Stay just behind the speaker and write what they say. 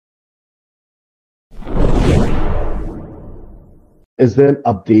is there an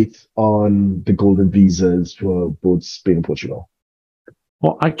update on the golden visas for both Spain and Portugal?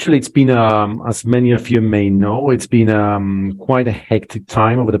 Well, actually, it's been, as many of you may know, it's been quite a hectic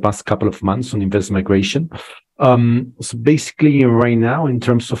time over the past couple of months on investment migration. So basically, right now, in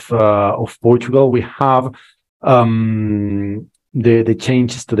terms of Portugal, we have the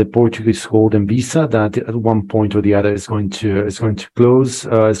changes to the Portuguese golden visa that at one point or the other is going to close.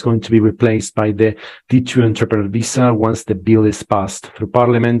 It's going to be replaced by the D2 entrepreneur visa once the bill is passed through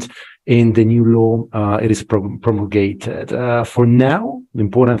Parliament. In the new law, it is promulgated. For now, the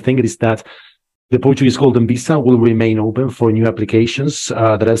important thing is that the Portuguese golden visa will remain open for new applications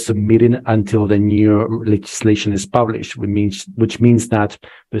that are submitted until the new legislation is published, which means that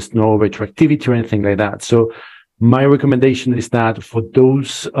there's no retroactivity or anything like that. So my recommendation is that for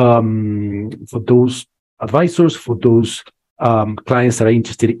those advisors, for those clients that are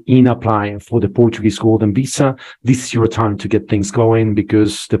interested in applying for the Portuguese golden visa, this is your time to get things going,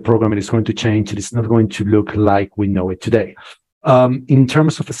 because the program is going to change. It is not going to look like we know it today. In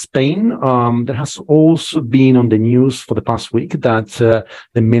terms of Spain, there has also been on the news for the past week that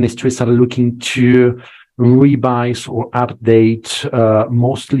the ministries are looking to revise or update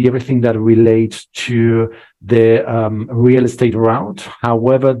mostly everything that relates to the real estate route.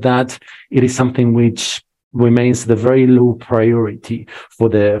 However, that it is something which remains the very low priority for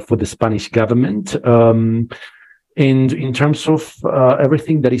the Spanish government. And in terms of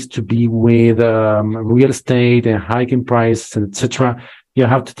everything that is to be with real estate and hiking prices, etc., you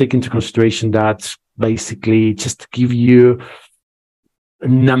have to take into consideration that basically, just to give you a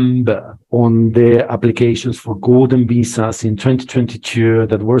number on the applications for golden visas in 2022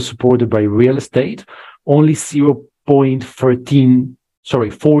 that were supported by real estate, only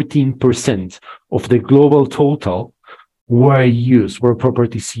 14% of the global total were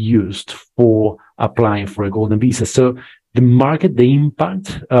properties used for applying for a golden visa. So the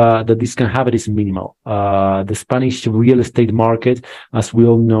impact that this can have, it is minimal. The Spanish real estate market, as we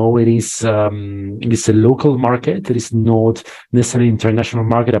all know, it is a local market. It is not necessarily an international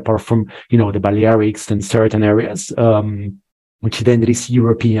market, apart from, the Balearics and certain areas. Which then it is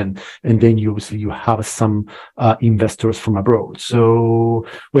European, and then you have some investors from abroad. So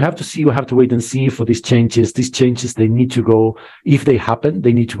we have to wait and see for these changes. These changes, they need to go, if they happen,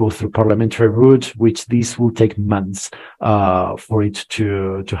 they need to go through parliamentary route, which this will take months for it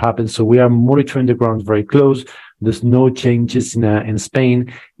to happen. So we are monitoring the ground very close. There's no changes in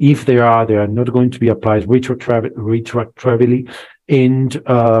Spain. If they are not going to be applied retroactively. And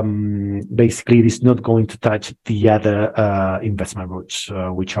basically, it is not going to touch the other investment routes,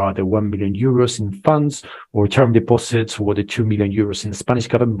 which are the 1 million euros in funds or term deposits, or the 2 million euros in Spanish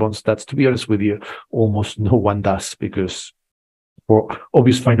government bonds. That's, to be honest with you, almost no one does, because for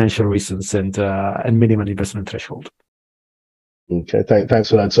obvious financial reasons and minimum investment threshold. Okay,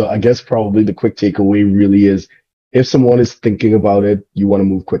 thanks for that. So I guess probably the quick takeaway really is, if someone is thinking about it, you want to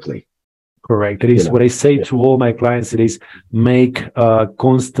move quickly. Correct. It is what I say to all my clients. It is make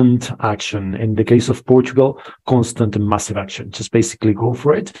constant action. In the case of Portugal, constant and massive action. Just basically go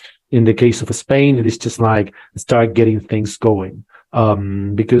for it. In the case of Spain, it is just like start getting things going.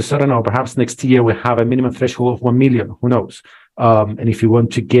 Because I don't know, perhaps next year we have a minimum threshold of 1 million. Who knows? And if you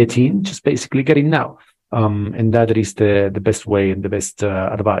want to get in, just basically get in now. And that is the best way and the best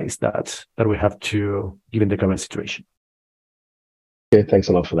advice that we have to give in the current situation. Okay, thanks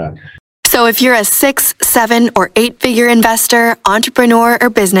a lot for that. So if you're a 6, 7, or 8-figure investor, entrepreneur, or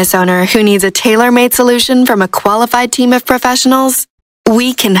business owner who needs a tailor-made solution from a qualified team of professionals,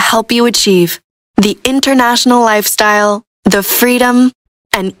 we can help you achieve the international lifestyle, the freedom,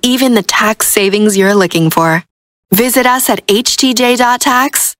 and even the tax savings you're looking for. Visit us at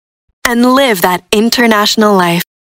htj.tax and live that international life.